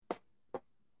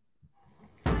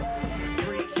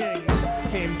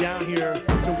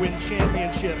win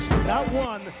championships. Not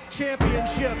one,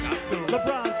 championships. Not two.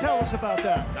 LeBron, tell us about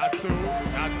that. Not 2,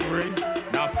 not 3,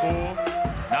 not 4,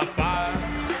 not 5,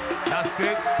 not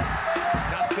 6,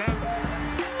 not 7.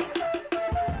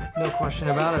 No question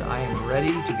about it. I am ready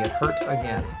to get hurt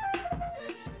again.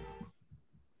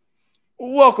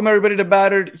 Welcome, everybody, to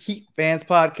Battered Heat Fans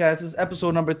Podcast. This is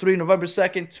episode number 3, November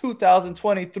 2nd,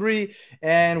 2023,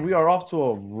 and we are off to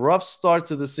a rough start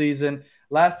to the season.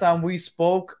 Last time we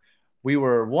spoke, we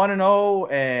were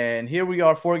 1-0, and here we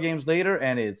are 4 games later,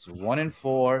 and it's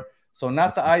 1-4. So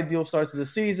not the ideal start to the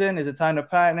season. Is it time to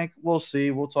panic? We'll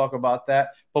see. We'll talk about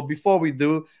that. But before we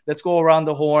do, let's go around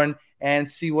the horn and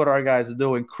see what our guys are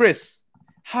doing. Chris,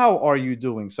 how are you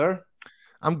doing, sir?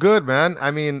 I'm good, man. I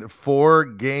mean,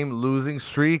 4-game losing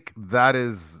streak,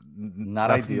 that's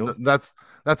ideal. That's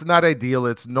not ideal.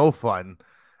 It's no fun.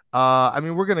 I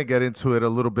mean, we're going to get into it a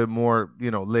little bit more,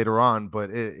 later on,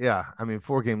 but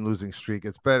 4-game losing streak,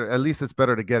 it's better. At least it's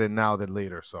better to get it now than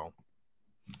later. So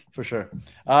for sure.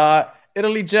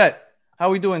 Italy Jet, how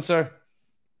are we doing, sir?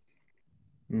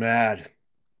 Mad.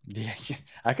 Yeah,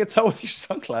 I could tell with your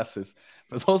sunglasses.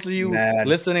 For those of you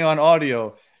listening on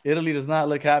audio, Italy does not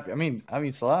look happy. I mean,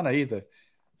 Solana either.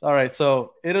 All right,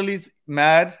 so Italy's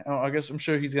mad. I guess I'm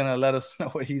sure he's gonna let us know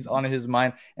what he's on his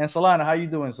mind. And Solana, how you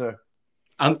doing, sir?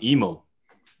 I'm emo.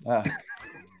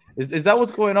 Is that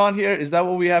what's going on here? Is that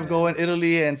what we have going?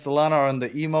 Italy and Solana are on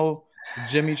the emo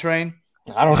Jimmy train.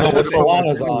 I don't know what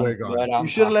Solana's on. You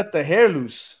should have let the hair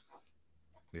loose.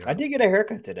 Yeah. I did get a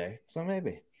haircut today, so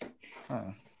maybe.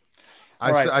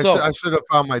 I should have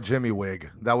found my Jimmy wig.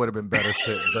 That would have been better.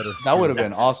 That would have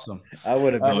been awesome. That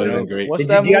would have been great. What's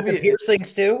do you have the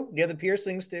piercings too? Do you have the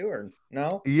piercings too, or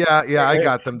no? Yeah, I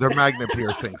got them. They're magnet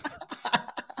piercings.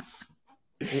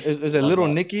 Is it Little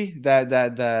Nicky that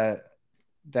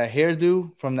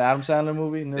hairdo from the Adam Sandler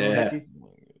movie? Nicky?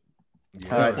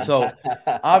 All right, so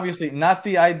obviously not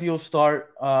the ideal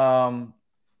start. I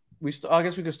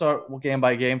guess we could start game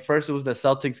by game. First, it was the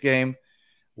Celtics game,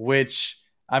 which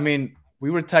we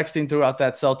were texting throughout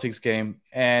that Celtics game,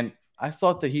 and I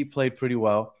thought the Heat played pretty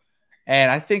well.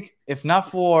 And I think if not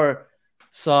for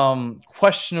some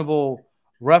questionable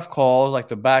ref calls, like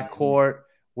the backcourt,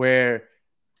 where,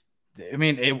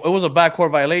 it was a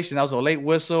backcourt violation. That was a late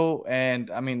whistle, and,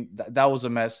 that was a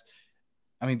mess.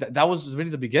 That was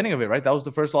really the beginning of it, right? That was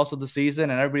the first loss of the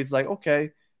season, and everybody's like,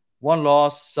 okay, 1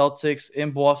 loss, Celtics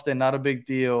in Boston, not a big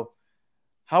deal.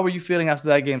 How were you feeling after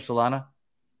that game, Solana?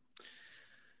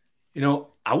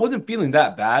 I wasn't feeling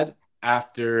that bad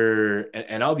after,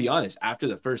 and I'll be honest, after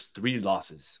the first 3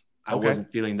 losses, I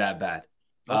wasn't feeling that bad.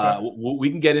 Okay. We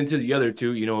can get into the other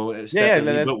 2,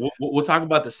 but we'll talk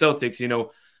about the Celtics.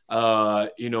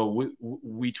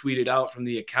 We tweeted out from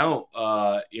the account,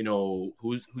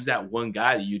 who's that one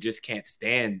guy that you just can't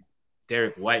stand?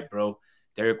 Derek White, bro.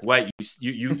 Derek White,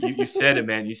 you said it,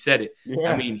 man. You said it.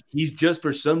 Yeah. He's just,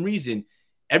 for some reason,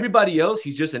 everybody else,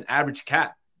 he's just an average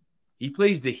cat. He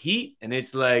plays the Heat, and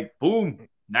it's like, boom,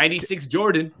 96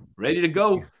 Jordan, ready to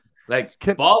go,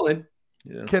 balling.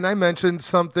 Yeah. Can I mention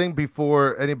something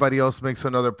before anybody else makes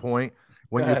another point?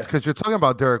 Because you're talking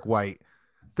about Derek White.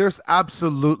 There's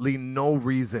absolutely no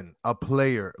reason a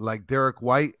player like Derek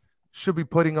White should be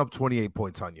putting up 28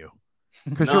 points on you.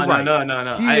 Because you're right.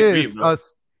 No.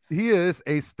 He is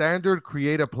a standard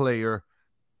creative player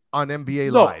on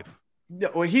NBA Live. Yeah,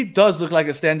 well, he does look like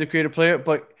a standard creative player,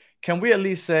 but can we at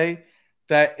least say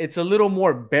that it's a little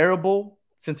more bearable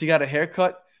since he got a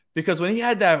haircut? Because when he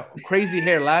had that crazy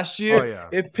hair last year,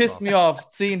 it pissed me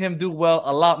off seeing him do well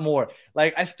a lot more.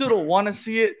 I still don't want to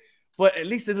see it, but at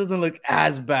least it doesn't look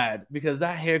as bad because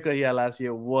that haircut he had last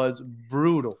year was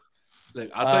brutal. Look,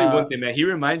 I'll tell you one thing, man. He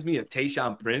reminds me of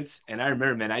Tayshaun Prince, and I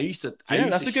remember, man,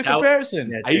 that's a good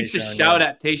comparison. I used to shout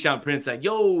at Tayshaun Prince like,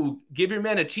 "Yo, give your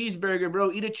man a cheeseburger,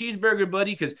 bro. Eat a cheeseburger,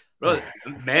 buddy." Because, bro,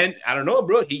 man, I don't know,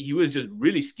 bro. He was just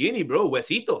really skinny, bro.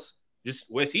 Huesitos,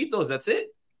 just huesitos. That's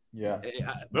it. Yeah,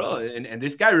 bro. And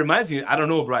this guy reminds me. I don't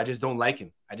know, bro. I just don't like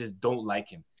him.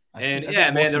 And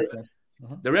man,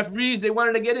 the referees, they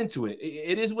wanted to get into it.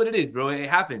 It is what it is, bro. It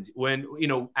happens when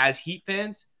as Heat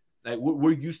fans.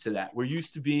 We're used to that. We're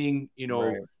used to being,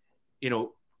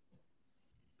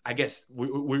 I guess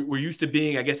we're used to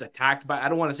being, attacked by. I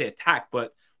don't want to say attacked,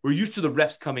 but we're used to the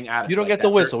refs coming at us. You don't get the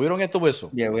whistle. We don't get the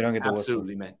whistle. Yeah, we don't get the whistle.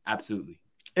 Absolutely, man. Absolutely.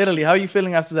 Italy, how are you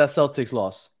feeling after that Celtics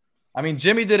loss?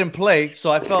 Jimmy didn't play,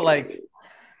 so I felt like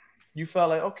you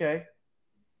felt like okay.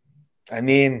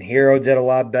 Hero did a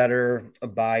lot better.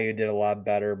 Abayu did a lot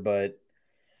better, but.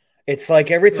 It's like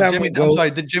every time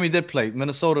Jimmy did play.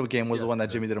 Minnesota game was the one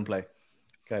that Jimmy didn't play.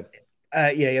 Okay.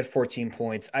 He had 14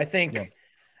 points. I think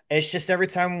It's just every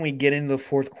time when we get into the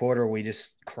fourth quarter, we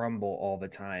just crumble all the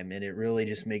time. And it really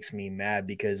just makes me mad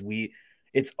because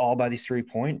it's all by these 3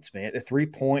 points, man. The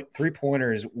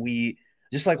 3-pointers, we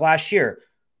just like last year,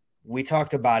 we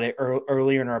talked about it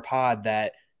earlier in our pod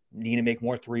that need to make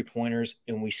more 3-pointers,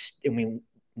 and we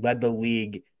led the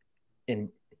league in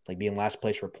like being last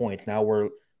place for points. Now we're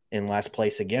in last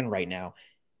place again right now.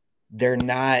 They're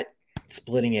not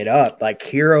splitting it up like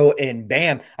Hero and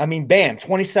Bam. I mean, Bam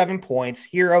 27 points,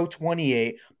 Hero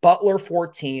 28, Butler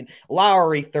 14,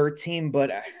 Lowry 13.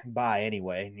 But bye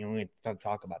anyway. You know, we don't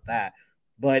talk about that.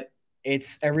 But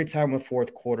it's every time with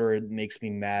fourth quarter, it makes me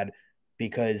mad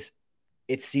because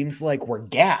it seems like we're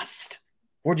gassed.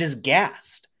 We're just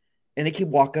gassed, and they keep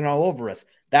walking all over us.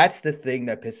 That's the thing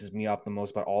that pisses me off the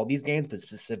most about all these games, but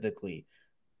specifically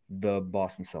the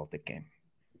Boston Celtic game.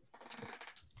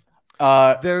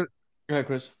 Go ahead,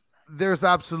 Chris. There's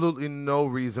absolutely no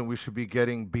reason we should be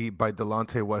getting beat by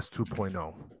Delonte West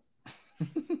 2.0.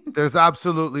 There's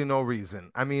absolutely no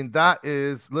reason. I mean,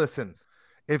 listen,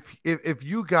 if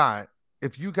you got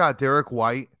Derek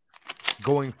White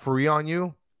going free on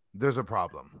you, there's a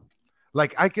problem.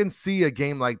 Like, I can see a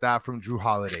game like that from Jrue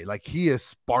Holiday. Like, he is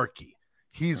sparky.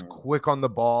 He's quick on the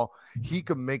ball. He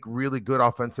can make really good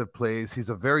offensive plays. He's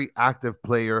a very active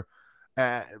player,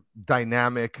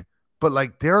 dynamic. But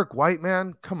like Derek White,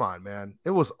 man, come on, man.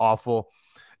 It was awful.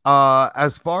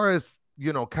 As far as,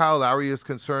 you know, Kyle Lowry is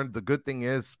concerned, the good thing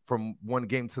is from one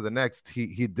game to the next,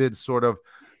 he did sort of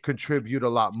contribute a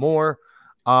lot more.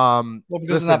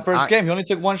 Because in that first game, he only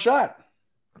took one shot.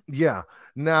 Yeah.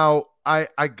 Now, I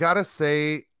gotta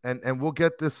say, and we'll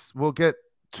get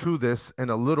to this in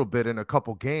a little bit in a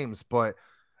couple games, but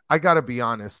I gotta be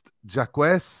honest,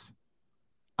 Jaquez,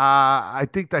 I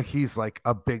think that he's like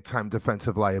a big time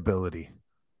defensive liability.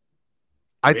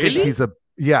 I think he's a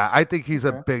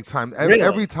big time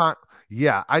every time.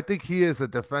 Yeah, I think he is a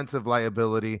defensive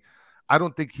liability. I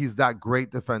don't think he's that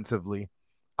great defensively.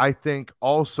 I think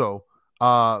also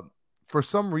for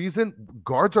some reason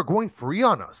guards are going free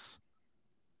on us.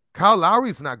 Kyle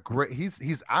Lowry's not great.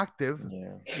 He's active.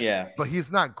 Yeah. But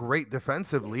he's not great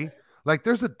defensively. Like,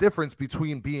 there's a difference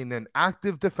between being an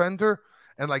active defender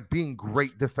and like being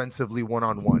great defensively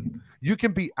one-on-one. You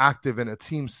can be active in a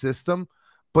team system,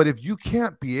 but if you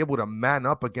can't be able to man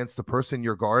up against the person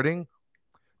you're guarding,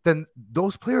 then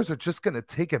those players are just going to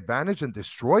take advantage and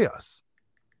destroy us.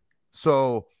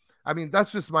 So, I mean,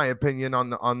 that's just my opinion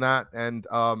on that. And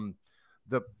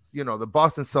the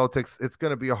Boston Celtics, it's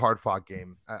going to be a hard-fought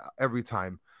game every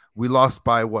time. We lost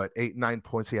by 8-9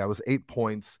 points. Yeah, it was 8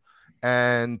 points.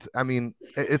 And I mean,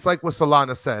 it's like what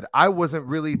Solana said. I wasn't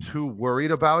really too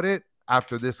worried about it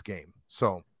after this game.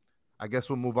 So I guess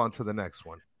we'll move on to the next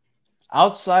one.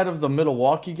 Outside of the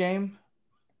Milwaukee game,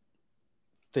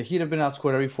 the Heat have been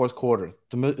outscored every fourth quarter.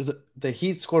 The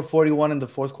Heat scored 41 in the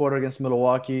fourth quarter against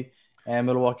Milwaukee, and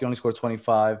Milwaukee only scored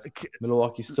 25.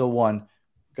 Milwaukee still won.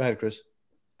 Go ahead, Chris.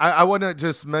 I want to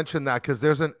just mention that because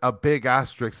there's a big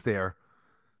asterisk there.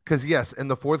 Because, yes, in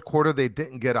the fourth quarter, they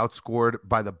didn't get outscored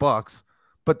by the Bucks,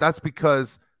 but that's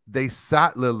because they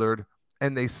sat Lillard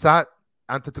and they sat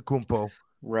Antetokounmpo.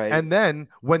 Right. And then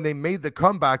when they made the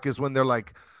comeback is when they're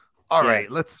like, all right,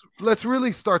 let's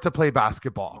really start to play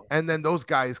basketball. And then those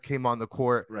guys came on the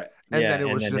court. Right. And then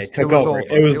it was over.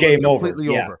 It was game over.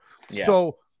 Completely over. Yeah.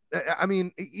 So, I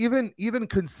mean, even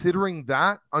considering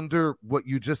that under what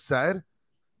you just said,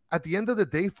 at the end of the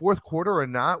day, fourth quarter or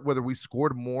not, whether we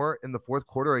scored more in the fourth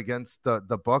quarter against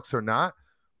the Bucks or not,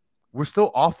 we're still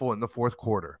awful in the fourth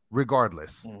quarter,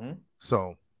 regardless. Mm-hmm.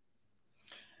 So,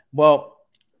 well,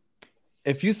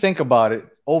 if you think about it,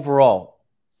 overall,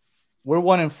 we're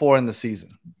 1-4 in the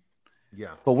season.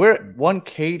 Yeah, but we're one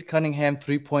Cade Cunningham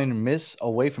 3-point miss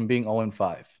away from being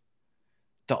 0-5.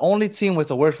 The only team with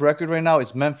the worst record right now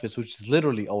is Memphis, which is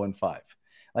literally 0-5.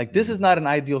 Like, this is not an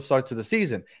ideal start to the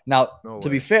season. Now, to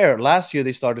be fair, last year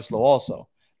they started slow also.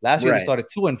 Last year they started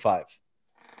 2-5.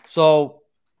 So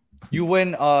you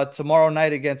win tomorrow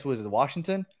night against, what is it,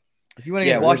 Washington? If you win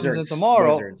against Washington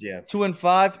tomorrow,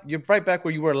 2-5, you're right back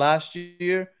where you were last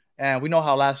year, and we know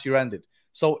how last year ended.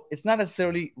 So it's not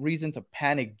necessarily reason to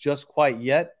panic just quite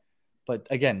yet, but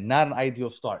again, not an ideal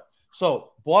start.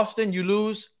 So Boston, you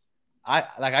lose.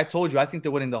 I told you, I think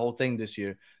they're winning the whole thing this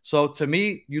year. So to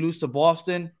me, you lose to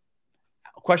Boston,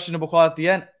 questionable call at the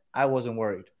end. I wasn't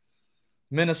worried.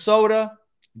 Minnesota,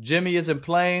 Jimmy isn't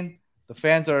playing. The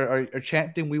fans are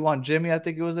chanting, "We want Jimmy." I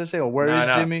think it was they say, or where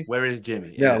is Jimmy? Where is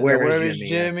Jimmy? Yeah, where is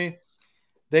Jimmy? Yeah.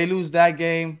 They lose that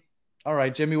game. All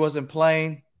right, Jimmy wasn't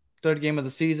playing. Third game of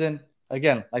the season.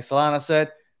 Again, like Solana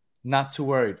said, not too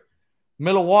worried.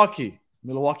 Milwaukee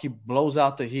blows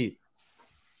out the Heat.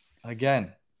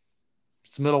 Again,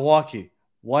 It's Milwaukee,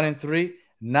 1-3,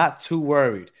 not too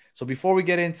worried. So before we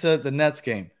get into the Nets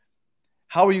game,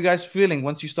 how are you guys feeling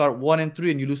once you start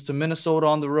 1-3 and you lose to Minnesota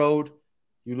on the road,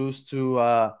 you lose to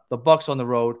the Bucks on the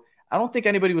road? I don't think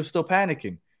anybody was still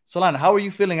panicking. Solana, how are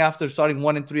you feeling after starting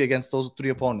 1-3 against those 3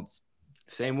 opponents?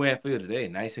 Same way I feel today,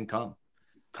 nice and calm.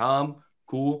 Calm,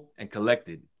 cool, and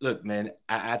collected. Look, man,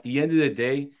 at the end of the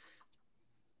day,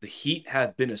 the Heat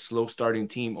have been a slow starting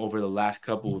team over the last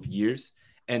couple of years,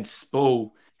 and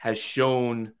Spo has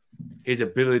shown his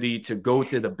ability to go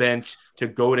to the bench, to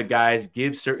go to guys,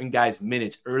 give certain guys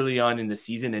minutes early on in the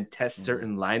season and test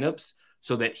certain lineups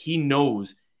so that he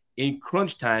knows in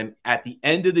crunch time at the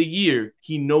end of the year,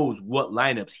 he knows what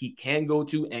lineups he can go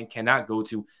to and cannot go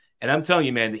to. And I'm telling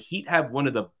you, man, the Heat have one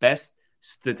of the best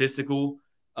statistical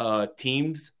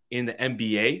teams in the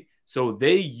NBA. So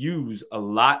they use a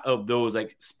lot of those.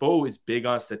 Like Spo is big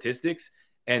on statistics,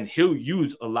 and he'll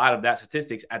use a lot of that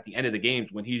statistics at the end of the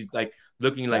games when he's like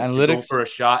looking like to go for a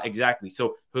shot. Exactly.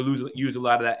 So he'll use a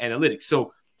lot of that analytics.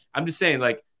 So I'm just saying,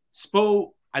 like,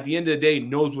 Spo at the end of the day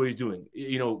knows what he's doing.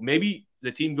 You know, maybe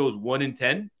the team goes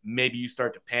 1-10, maybe you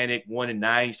start to panic.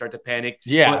 1-9, you start to panic.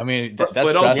 Yeah, but, I mean,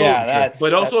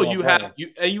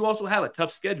 you also have a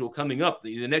tough schedule coming up.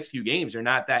 The next few games are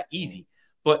not that easy.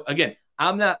 But again,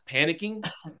 I'm not panicking.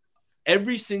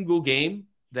 Every single game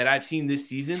that I've seen this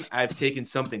season, I've taken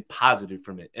something positive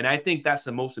from it, and I think that's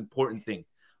the most important thing.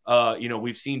 You know,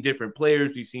 we've seen different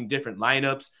players, we've seen different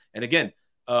lineups, and again,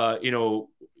 you know,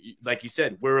 like you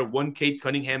said, we're a 1K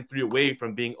Cunningham 3 away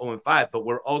from being 0-5, but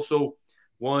we're also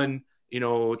one, you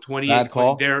know, 28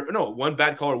 point one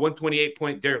bad call or 128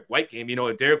 point Derek White game. You know,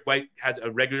 if Derek White has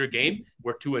a regular game,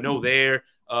 we're 2-0 there.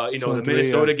 You know, the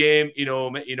Minnesota game, you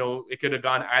know, it could have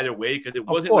gone either way because it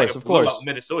wasn't like a blowout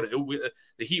Minnesota.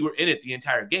 The Heat were in it the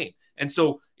entire game. And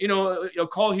so, you know, a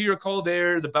call here, a call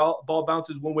there, the ball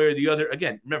bounces one way or the other.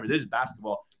 Again, remember, this is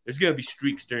basketball. There's going to be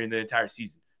streaks during the entire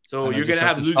season. So you're going to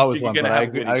have losing streak. You're going to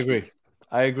have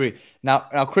I agree. Now,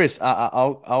 Chris,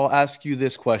 I'll ask you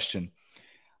this question.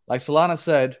 Like Solana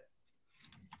said,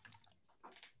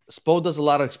 Spo does a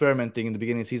lot of experimenting in the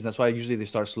beginning of the season. That's why usually they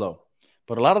start slow.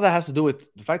 But a lot of that has to do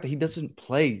with the fact that he doesn't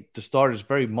play the starters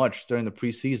very much during the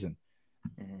preseason.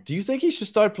 Do you think he should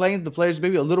start playing the players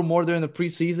maybe a little more during the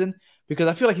preseason? Because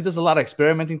I feel like he does a lot of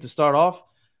experimenting to start off.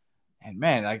 And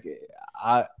man, like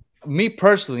me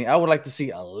personally, I would like to see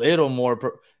a little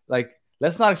more.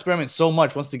 Let's not experiment so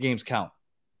much once the games count.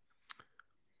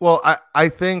 Well, I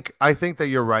think that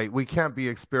you're right. We can't be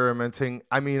experimenting.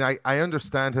 I mean, I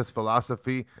understand his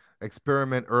philosophy.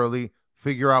 Experiment early,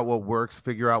 figure out what works,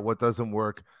 figure out what doesn't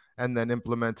work, and then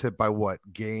implement it by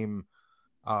game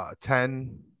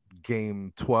 10,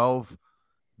 game 12.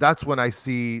 That's when I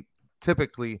see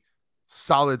typically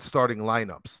solid starting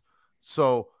lineups.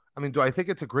 So, I mean, do I think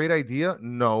it's a great idea?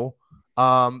 No.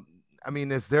 I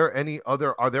mean, are there any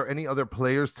other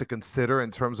players to consider in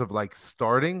terms of like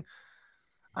starting?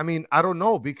 I mean, I don't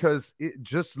know, because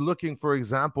just looking, for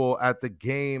example, at the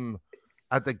game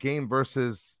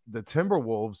versus the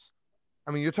Timberwolves,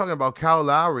 I mean, you're talking about Kyle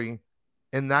Lowry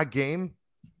in that game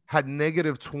had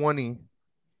 -20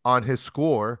 on his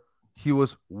score. He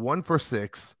was 1 for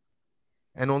 6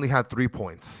 and only had 3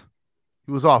 points.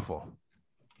 He was awful.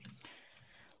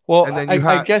 Well, and then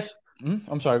I guess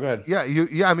I'm sorry. Go ahead.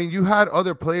 Yeah. I mean, you had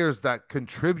other players that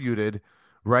contributed,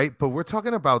 right? But we're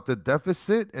talking about the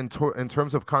deficit in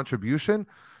terms of contribution.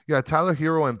 Yeah, Tyler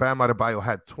Hero and Bam Adebayo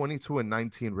had 22 and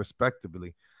 19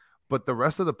 respectively, but the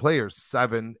rest of the players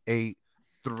 7, 8,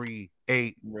 3,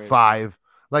 8, 5.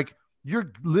 Like,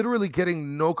 you're literally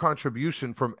getting no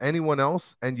contribution from anyone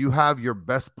else, and you have your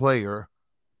best player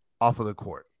off of the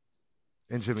court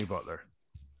in Jimmy Butler.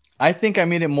 I think I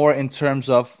mean it more in terms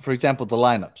of, for example, the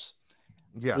lineups.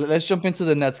 Yeah. Let's jump into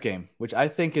the Nets game, which I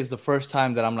think is the first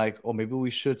time that I'm like, oh, maybe we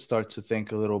should start to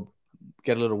get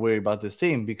a little worried about this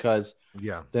team, because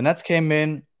the Nets came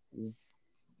in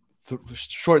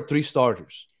short 3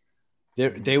 starters.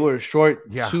 They were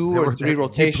short 2 or 3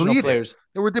 rotational players.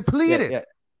 They were depleted. Yeah.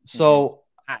 So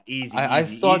easy. I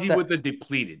thought easy with the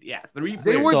depleted. Yeah, 3 players.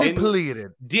 They were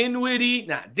depleted.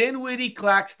 Dinwiddie,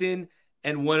 Claxton,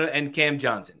 and Cam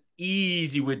Johnson.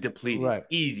 Easy with depleted. Right.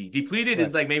 Easy. Depleted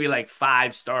is like maybe like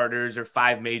 5 starters or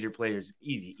 5 major players.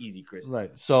 Easy, Chris. Right.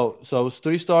 So it's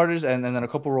 3 starters and then a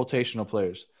couple rotational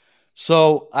players.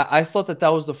 So I thought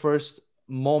that was the first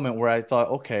moment where I thought,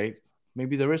 okay,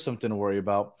 maybe there is something to worry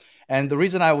about. And the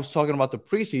reason I was talking about the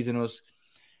preseason was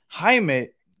Jaime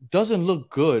doesn't look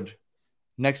good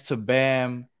next to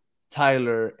Bam,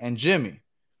 Tyler, and Jimmy.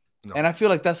 No. And I feel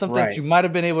like that's something that you might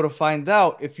have been able to find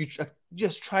out if you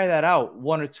just try that out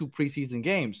 1 or 2 preseason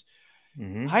games.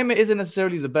 Jaime isn't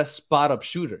necessarily the best spot-up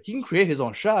shooter. He can create his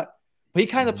own shot, but he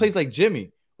kind of plays like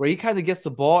Jimmy, where he kind of gets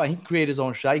the ball and he can create his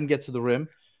own shot. He can get to the rim.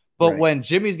 But when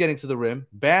Jimmy's getting to the rim,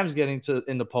 Bam's getting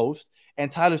in the post,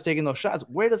 and Tyler's taking those shots,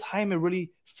 where does Jaime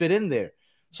really fit in there?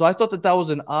 So I thought that was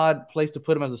an odd place to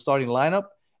put him as a starting lineup.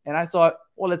 And I thought,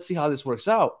 well, let's see how this works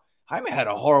out. Jaime had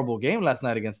a horrible game last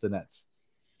night against the Nets.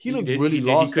 He looked really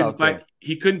lost out there.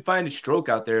 He couldn't find a stroke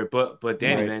out there. But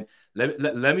Danny, man,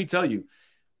 let me tell you.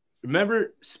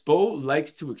 Remember, Spo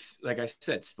likes to, like I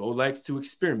said, Spo likes to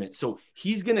experiment. So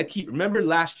he's going to keep – remember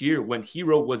last year when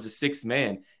Hero was the sixth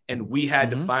man and we had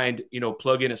to find,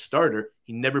 plug in a starter,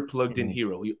 he never plugged in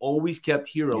Hero. He always kept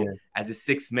Hero as a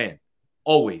sixth man,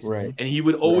 always. Right. And he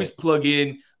would always plug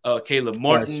in Caleb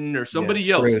Martin or somebody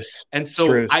else. And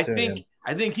so I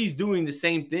think he's doing the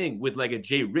same thing with like a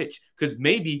Jay Rich, because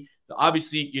maybe –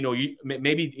 obviously,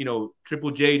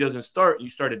 Triple J doesn't start. You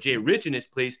start a Jay Rich in his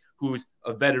place, who's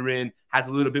a veteran, has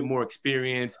a little bit more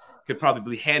experience, could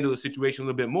probably handle the situation a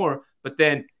little bit more. But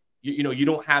then, you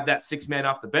don't have that six man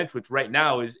off the bench, which right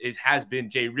now has been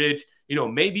Jay Rich.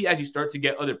 Maybe as you start to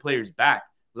get other players back,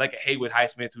 like a Haywood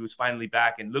Highsmith, who's finally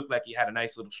back and looked like he had a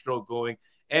nice little stroke going,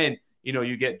 and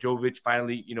you get Jovic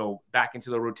finally, back into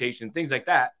the rotation, things like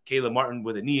that. Caleb Martin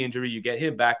with a knee injury, you get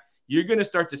him back. You're going to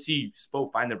start to see Spo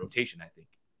find the rotation, I think.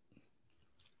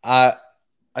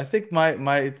 I think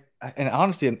my and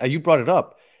honestly, you brought it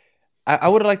up. I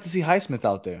would have liked to see Highsmith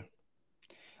out there.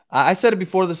 I said it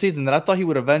before the season that I thought he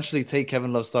would eventually take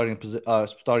Kevin Love's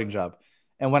starting job.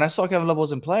 And when I saw Kevin Love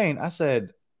wasn't playing, I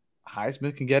said,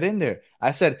 Highsmith can get in there.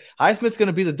 I said, Highsmith's going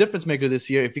to be the difference maker this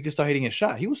year if he can start hitting a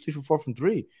shot. He was 3 for 4 from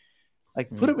 3.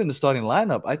 Put him in the starting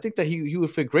lineup. I think that he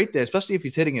would fit great there, especially if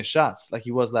he's hitting his shots like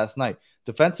he was last night.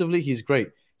 Defensively, he's great.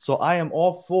 So I am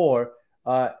all for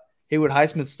Haywood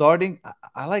Highsmith starting.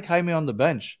 I like Jaime on the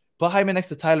bench. Put Jaime next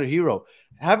to Tyler Hero.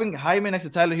 Having Jaime next to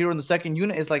Tyler Hero in the second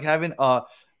unit is like having a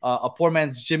poor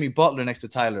man's Jimmy Butler next to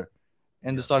Tyler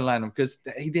in the starting lineup, because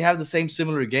they have the same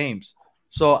similar games.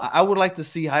 So I would like to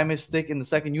see Jaime stick in the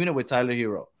second unit with Tyler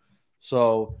Hero.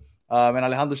 So and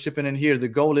Alejandro's chipping in here. The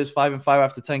goal is 5-5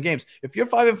 after 10 games. If you're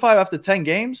 5-5 after 10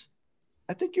 games,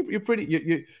 I think you're pretty.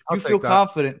 You feel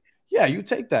confident. Yeah, you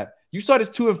take that. You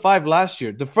started 2-5 last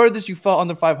year. The furthest you fell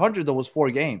under 500 though was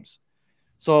 4 games.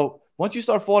 So once you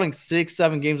start falling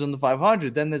 6-7 games under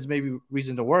 500, then there's maybe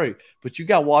reason to worry. But you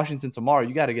got Washington tomorrow.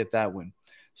 You got to get that win.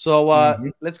 So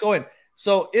let's go in.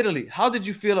 So Italy, how did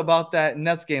you feel about that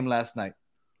Nets game last night?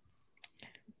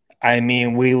 I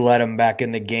mean, we let them back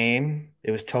in the game. It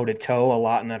was toe-to-toe a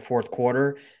lot in that fourth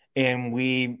quarter, and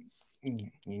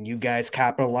you guys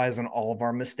capitalized on all of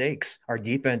our mistakes. Our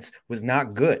defense was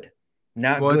not good.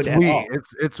 Not good at all.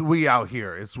 It's we out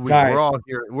here. It's we. Sorry. We're all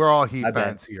here. We're all Heat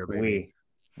fans here, baby.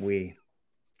 We.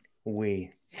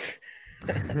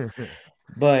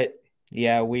 But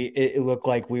yeah, it looked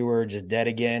like we were just dead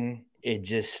again.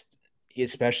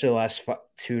 Especially the last 5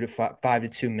 to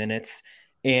 2 minutes,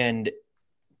 and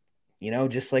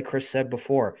just like Chris said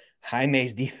before,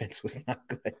 Jaime's defense was not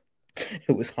good.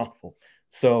 It was awful.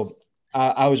 So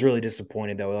I was really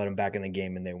disappointed that we let him back in the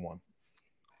game and they won.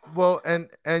 Well,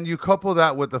 and you couple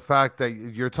that with the fact that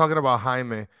you're talking about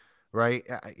Jaime, right?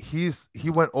 He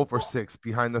went 0 for 6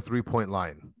 behind the 3-point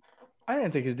line. I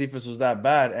didn't think his defense was that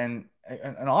bad, and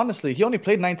honestly, he only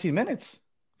played 19 minutes.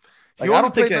 He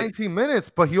only played 19 minutes,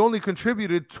 but he only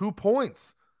contributed 2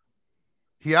 points.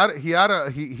 He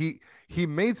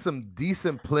made some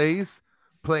decent plays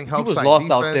playing help side defense. He was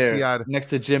lost out there next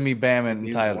to Jimmy, Bam,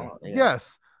 and Tyler. Yeah.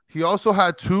 Yes. He also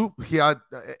had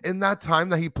in that time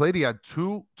that he played, he had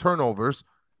 2 turnovers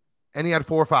and he had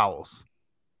 4 fouls.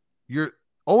 You're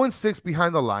 0-6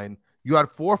 behind the line. You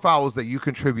had 4 fouls that you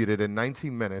contributed in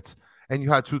 19 minutes and you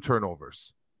had 2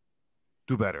 turnovers.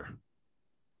 Do better.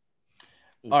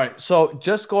 All right. So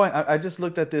I just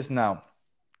looked at this now.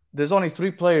 There's only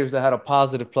 3 players that had a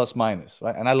positive plus minus,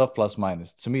 right? And I love plus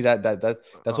minus. To me, that's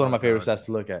one of my favorite stats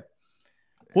to look at.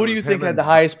 Who do you think had the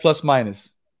highest plus minus?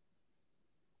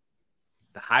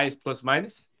 The highest plus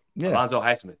minus? Yeah. Alonzo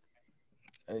Highsmith.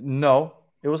 No,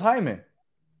 it was Jaime.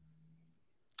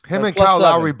 Him and Kyle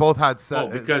Lowry both had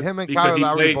 7. Kyle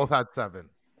Lowry both had 7.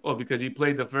 Well, because he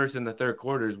played the first and the third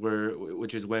quarters,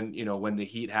 which is when the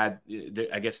Heat had,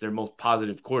 I guess, their most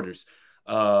positive quarters.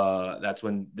 That's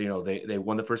when they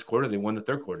won the first quarter, they won the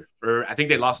third quarter, or I think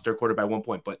they lost the third quarter by 1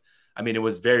 point, but I mean it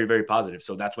was very, very positive.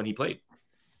 So that's when he played.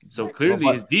 So clearly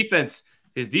his defense,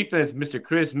 Mr.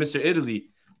 Chris, Mr. Italy,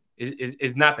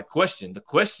 is not the question. The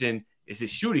question is his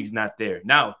shooting's not there.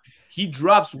 Now he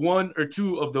drops 1 or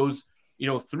 2 of those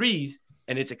threes,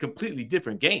 and it's a completely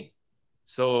different game.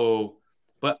 So,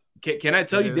 but can I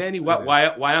tell you, Danny,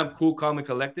 why I'm cool, calm, and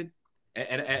collected?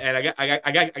 And I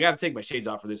got to take my shades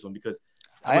off for this one because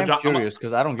I am curious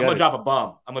because I don't get it. I'm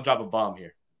gonna drop a bomb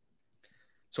here.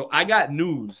 So I got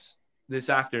news this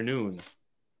afternoon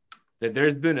that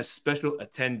there's been a special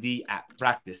attendee at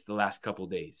practice the last couple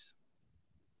days,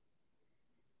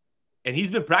 and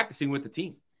he's been practicing with the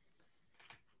team.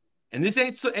 And this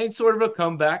ain't sort of a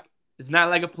comeback. It's not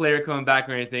like a player coming back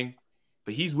or anything,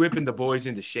 but he's whipping the boys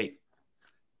into shape.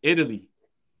 Italy.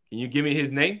 Can you give me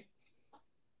his name?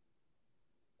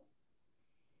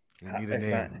 You need a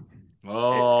name.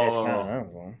 It's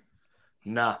not.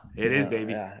 Nah, it is,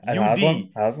 baby. Yeah.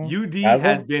 UD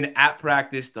has been at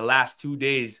practice the last 2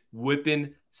 days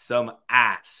whipping some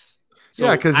ass. So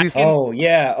yeah, because he's. Oh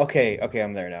yeah, okay,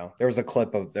 I'm there now. There's a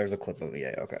clip of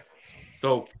yeah, okay.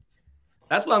 So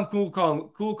that's why I'm cool,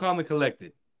 calm, and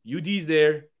collected. UD's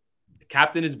there, the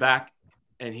captain is back,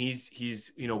 and he's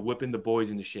whipping the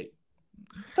boys into shape.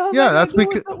 That's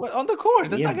because on the court,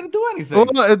 that's not going to do anything.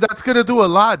 Well, that's going to do a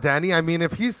lot, Danny. I mean,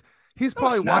 if he's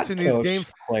probably watching these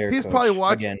games, he's probably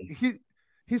watching.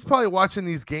 He's probably watching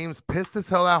these games, pissed as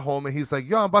hell at home, and he's like,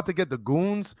 "Yo, I'm about to get the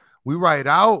goons. We ride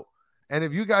out, and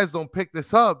if you guys don't pick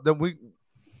this up, then we're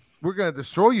going to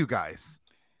destroy you guys."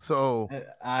 So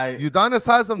Udonis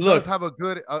Haslem does have a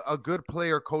good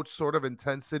player coach sort of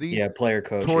intensity. Yeah, player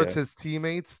coach towards his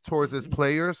teammates, towards his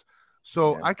players.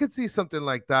 So I could see something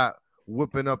like that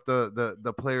whipping up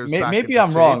the players. Maybe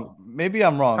I'm wrong. Maybe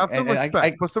I'm wrong. Have some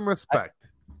respect. Put some respect.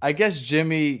 I guess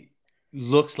Jimmy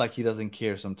looks like he doesn't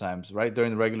care sometimes, right, during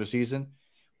the regular season.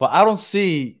 But I don't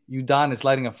see Udonis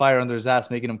lighting a fire under his ass,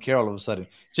 making him care all of a sudden.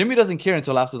 Jimmy doesn't care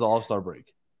until after the All-Star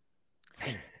break.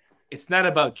 It's not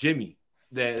about Jimmy.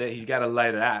 That he's got to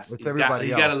light an ass. He's got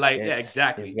to light. Yeah,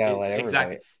 exactly.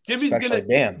 Exactly. Jimmy's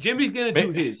gonna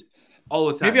do his all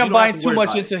the time. Maybe I'm buying too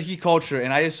much into Heat culture,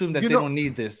 and I assume that they don't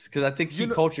need this because I think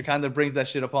Heat culture kind of brings that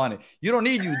shit upon it. You don't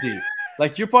need UD.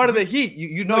 Like you're part of the Heat.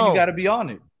 You know you got to be on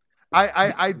it.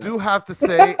 I do have to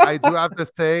say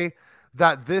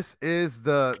that this is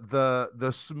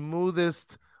the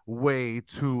smoothest way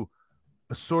to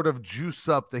sort of juice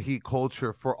up the Heat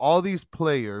culture for all these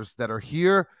players that are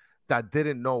here that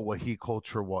didn't know what Heat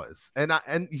culture was.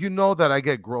 And you know that I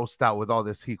get grossed out with all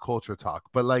this Heat culture talk,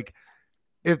 but like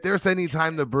if there's any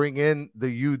time to bring in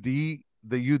the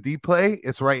UD play,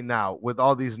 it's right now with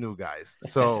all these new guys.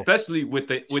 So especially with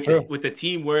the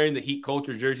team wearing the Heat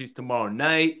culture jerseys tomorrow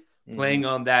night, playing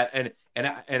on that and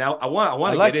I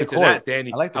want to get into that,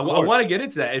 Danny. I want to get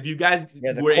into that. If you guys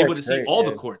were able to see all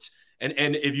the courts and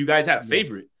if you guys had a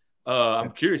favorite.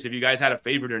 I'm curious if you guys had a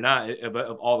favorite or not of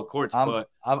all the courts. But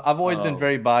I've always been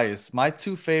very biased. My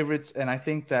two favorites, and I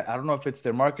think that I don't know if it's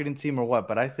their marketing team or what,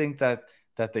 but I think that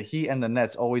the Heat and the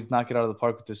Nets always knock it out of the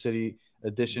park with the city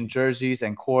edition jerseys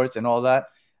and courts and all that.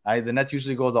 The Nets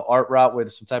usually go the art route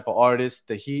with some type of artist.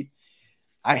 The Heat,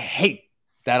 I hate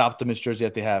that Optimus jersey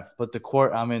that they have, but the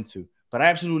court I'm into. But I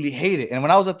absolutely hate it. And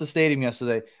when I was at the stadium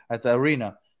yesterday at the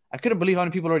arena, I couldn't believe how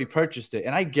many people already purchased it.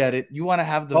 And I get it. You want to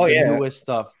have the newest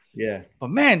stuff. Yeah, but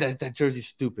man, that jersey's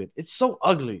stupid. It's so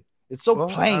ugly. It's so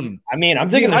plain. I mean, I'm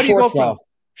thinking the shorts now.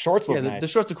 Shorts look nice. The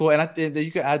shorts are cool, and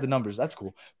you can add the numbers. That's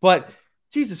cool. But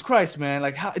Jesus Christ, man,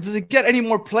 like, how does it get any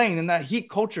more plain than that Heat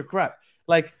culture crap?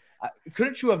 Like,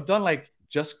 couldn't you have done like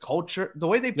just culture the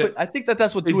way they put? I think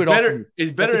that's what do it better. All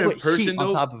it's better in person though.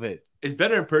 On top of it, it's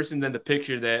better in person than the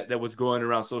picture that was going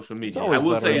around social media. I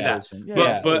will tell you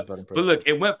that. But look,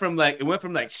 it went from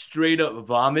like straight up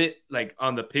vomit like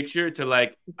on the picture to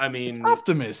like it's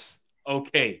Optimus.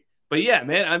 Okay, but yeah,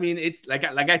 man. I mean, it's like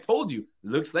I told you,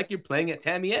 looks like you're playing at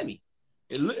Tamiami.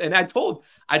 And I told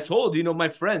my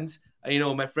friends,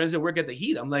 that work at the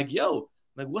Heat. I'm like,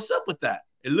 what's up with that?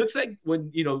 It looks like when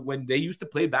they used to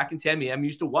play back in Tamiami,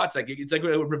 used to watch it's like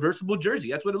a reversible jersey.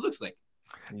 That's what it looks like.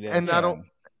 Yeah,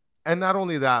 and not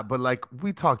only that, but like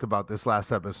we talked about this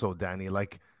last episode, Danny,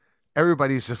 like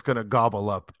everybody's just gonna gobble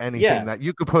up anything that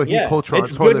you could put Heat culture on.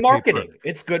 It's good marketing. Paper.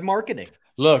 It's good marketing.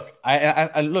 Look,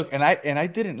 I look, and I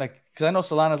didn't like because I know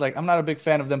Solana's like I'm not a big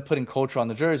fan of them putting culture on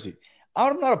the jersey.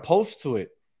 I'm not opposed to it,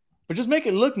 but just make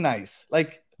it look nice.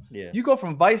 Like you go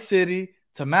from Vice City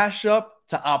to Mashup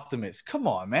to Optimus. Come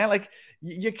on, man. Like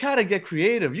you gotta get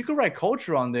creative. You can write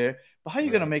culture on there, but how are you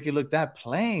gonna make it look that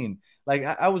plain? Like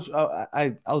I was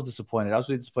disappointed. I was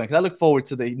really disappointed because I look forward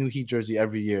to the new Heat jersey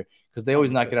every year because they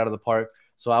always knock it out of the park.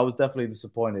 So I was definitely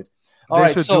disappointed.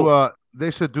 They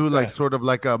should do like sort of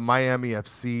like a Miami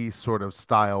FC sort of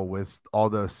style with all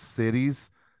the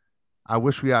cities. I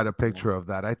wish we had a picture of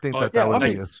that. I think that would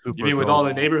be a super. You mean with all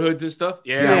the neighborhoods and stuff?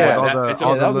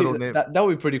 That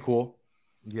would be pretty cool.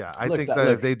 Yeah, I think that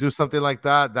if they do something like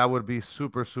that, that would be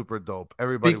super, super dope.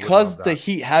 Everybody because would love the that.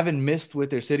 Heat haven't missed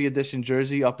with their City Edition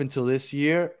jersey up until this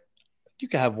year. You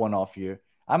can have one off year.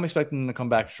 I'm expecting them to come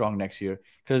back strong next year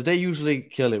because they usually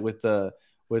kill it with the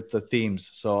themes.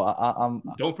 So I'm.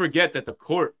 Don't forget that the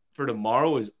court for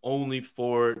tomorrow is only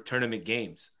for tournament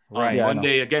games. Right. On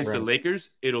Monday against the Lakers,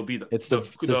 it'll be the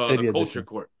culture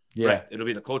court. Yeah, right. It'll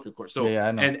be the culture court. So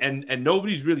I know. And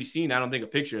nobody's really seen, I don't think, a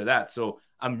picture of that. So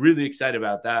I'm really excited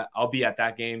about that. I'll be at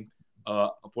that game.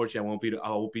 Unfortunately,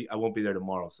 I won't be there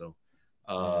tomorrow. So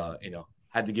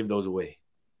had to give those away.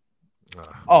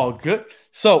 Oh, good.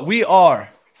 So we are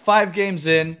 5 games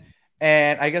in,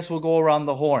 and I guess we'll go around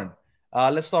the horn.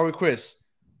 Let's start with Chris.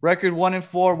 Record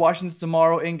 1-4. Washington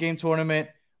tomorrow in-game tournament.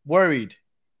 Worried.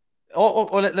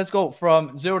 Let's go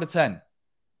from 0 to 10.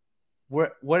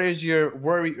 What is your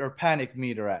worry or panic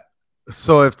meter at?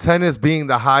 So if 10 is being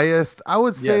the highest, I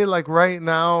would say like right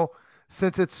now,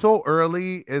 since it's so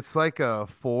early, it's like a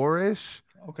 4-ish.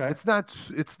 Okay. It's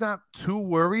not too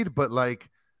worried, but like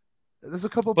there's a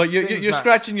couple. But you're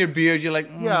scratching your beard. You're like,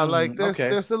 yeah, like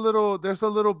there's a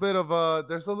little bit of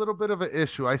an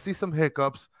issue. I see some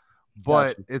hiccups,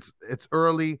 but it's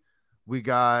early. We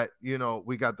got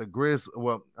the Grizz.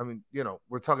 Well, I mean,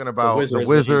 we're talking about the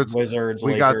Wizards.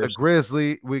 We got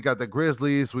the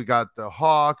Grizzlies. We got the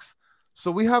Hawks. So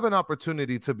we have an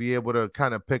opportunity to be able to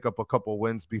kind of pick up a couple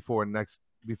wins before next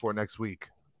week.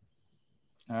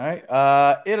 All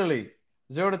right. Italy,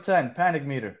 0 to 10, panic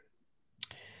meter.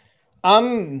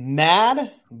 I'm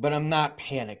mad, but I'm not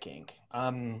panicking.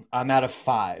 I'm at a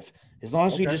 5. As long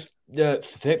as we just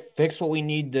fix what we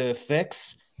need to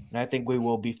fix, and I think we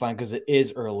will be fine because it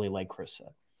is early, like Chris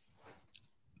said.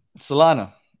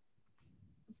 Solana,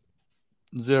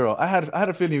 0. I had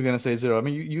a feeling you were going to say 0. I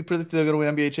mean, you predicted they're going to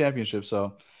win NBA championship.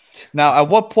 So now, at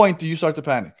what point do you start to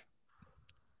panic?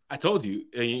 I told you,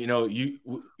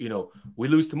 we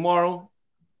lose tomorrow.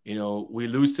 We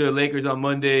lose to the Lakers on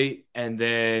Monday, and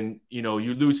then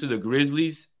you lose to the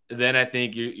Grizzlies. Then I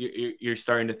think you're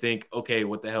starting to think, okay,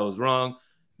 what the hell is wrong?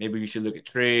 Maybe we should look at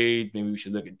trade. Maybe we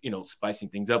should look at spicing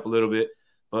things up a little bit.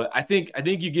 But I think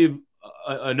you give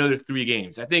another 3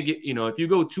 games. I think if you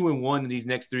go 2-1 in these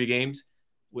next 3 games,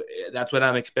 that's what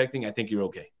I'm expecting. I think you're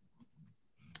okay.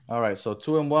 All right, so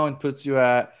 2-1 puts you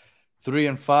at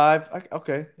 3-5.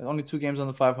 Okay, only 2 games on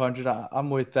the 500.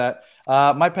 I'm with that.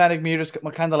 My panic meter is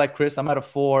kind of like Chris. I'm at a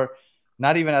 4,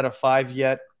 not even at a 5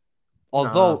 yet.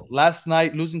 Although last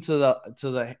night losing to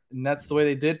the Nets the way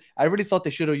they did, I really thought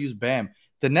they should have used Bam.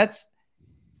 The Nets,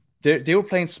 they were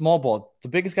playing small ball. The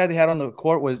biggest guy they had on the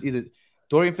court was either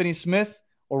Dorian Finney-Smith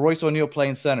or Royce O'Neal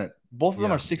playing center. Both of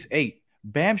them are 6'8".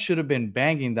 Bam should have been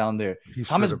banging down there.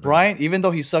 Thomas Bryant, even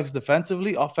though he sucks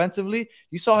offensively,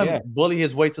 you saw him bully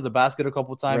his way to the basket a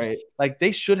couple times. Right. Like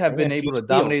they should have been able to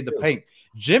dominate the paint.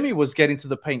 Jimmy was getting to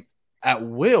the paint at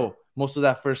will most of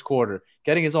that first quarter,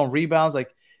 getting his own rebounds.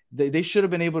 Like they should have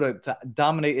been able to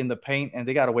dominate in the paint, and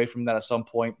they got away from that at some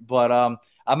point. But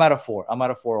I'm at a 4. I'm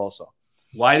at a 4 also.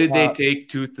 Why did they take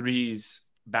 2 threes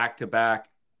back to back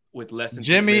with less than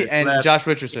Jimmy and left? Josh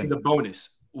Richardson? The bonus.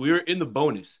 We were in the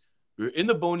bonus.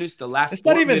 The last. It's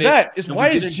not even minutes, that. It's why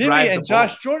is Jimmy and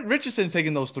Josh Richardson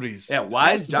taking those threes? Yeah,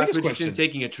 why is Josh Richardson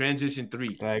taking a transition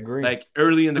 3? I agree. Like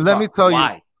early in the. Let me tell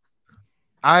you.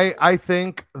 I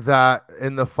think that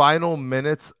in the final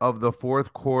minutes of the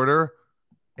fourth quarter,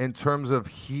 in terms of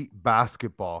Heat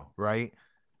basketball, right,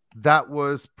 that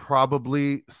was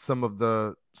probably some of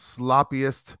the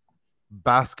sloppiest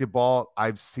basketball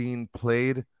I've seen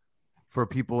played for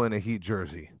people in a Heat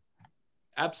jersey.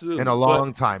 Absolutely. In a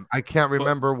long time. I can't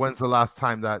remember when's the last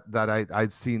time that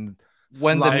I'd seen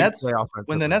when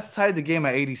the Nets tied the game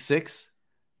at 86,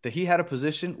 that he had a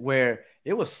position where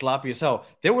it was sloppy as hell.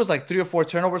 There was like 3 or 4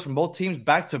 turnovers from both teams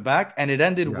back to back, and it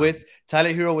ended with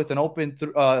Tyler Hero with an open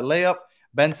layup.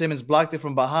 Ben Simmons blocked it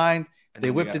from behind. They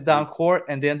whipped it down court,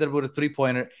 and they ended up with a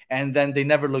 3-pointer, and then they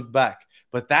never looked back.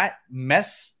 But that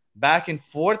mess back and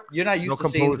forth, you're not used to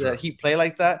seeing the Heat play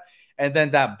like that. And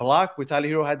then that block where Tyler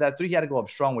Hero had that 3, he had to go up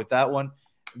strong with that one.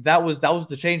 That was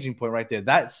the changing point right there.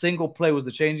 That single play was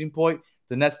the changing point.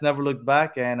 The Nets never looked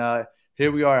back, and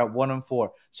here we are at 1-4.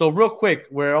 So real quick,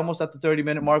 we're almost at the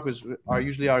 30-minute mark, which are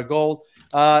usually our goal.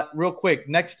 Real quick,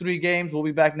 next 3 games. We'll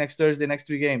be back next Thursday, next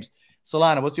 3 games.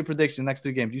 Solana, what's your prediction next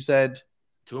 3 games? You said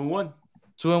 2-1.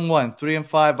 2-1,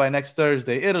 3-5 by next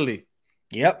Thursday. Italy.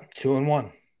 Yep,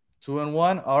 2-1.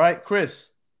 2-1. All right, Chris.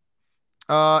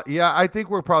 Yeah, I think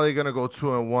we're probably going to go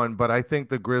 2-1, but I think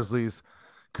the Grizzlies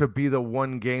could be the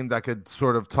one game that could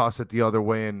sort of toss it the other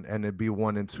way and it'd be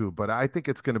 1-2. But I think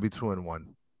it's going to be 2-1.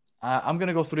 I'm going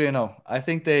to go 3-0. I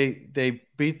think they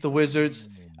beat the Wizards.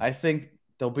 I think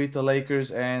they'll beat the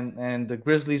Lakers, and the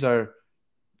Grizzlies are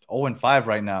 0-5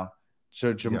 right now.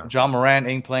 So John Morant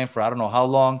ain't playing for I don't know how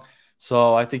long.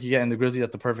 So I think you're getting the Grizzlies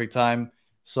at the perfect time.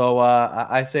 So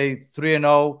I say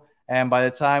 3-0, and by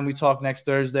the time we talk next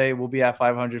Thursday, we'll be at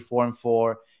 500,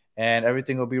 4-4, and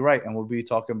everything will be right, and we'll be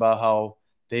talking about how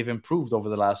they've improved over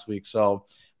the last week. So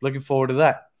looking forward to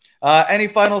that. Any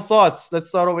final thoughts? Let's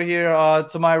start over here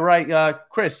to my right.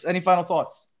 Chris, any final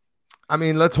thoughts? I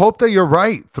mean, let's hope that you're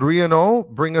right. 3-0,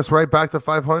 bring us right back to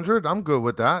 500. I'm good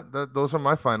with that. Those are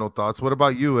my final thoughts. What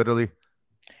about you, Italy?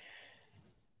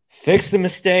 Fix the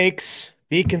mistakes,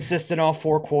 be consistent all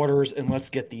 4 quarters, and let's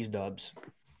get these dubs.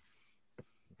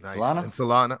 Nice. And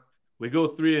Solana? We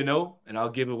go 3-0, and I'll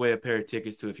give away a pair of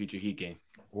tickets to a future Heat game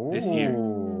this year.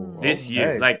 This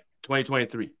year, like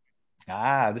 2023.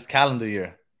 This calendar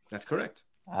year. That's correct.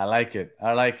 I like it.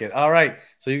 All right.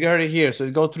 So you heard it here. So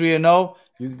you go 3-0.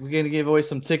 We're going to give away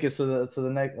some tickets to the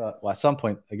next, at some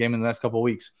point, a game in the next couple of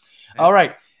weeks. Yeah. All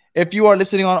right. If you are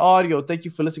listening on audio, thank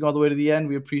you for listening all the way to the end.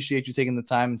 We appreciate you taking the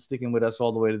time and sticking with us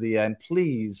all the way to the end.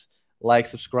 Please like,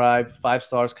 subscribe, 5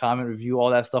 stars, comment, review,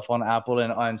 all that stuff on Apple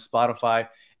and on Spotify.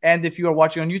 And if you are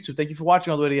watching on YouTube, thank you for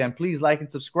watching all the way to the end. Please like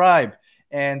and subscribe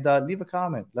and leave a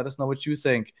comment. Let us know what you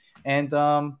think. And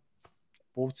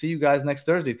we'll see you guys next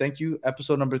Thursday. Thank you.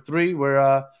 Episode number 3.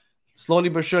 We're slowly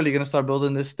but surely going to start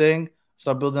building this thing,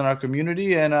 start building our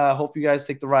community, and hope you guys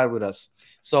take the ride with us.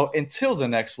 So until the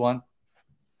next one,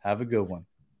 have a good one.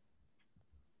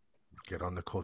 Get on the culture.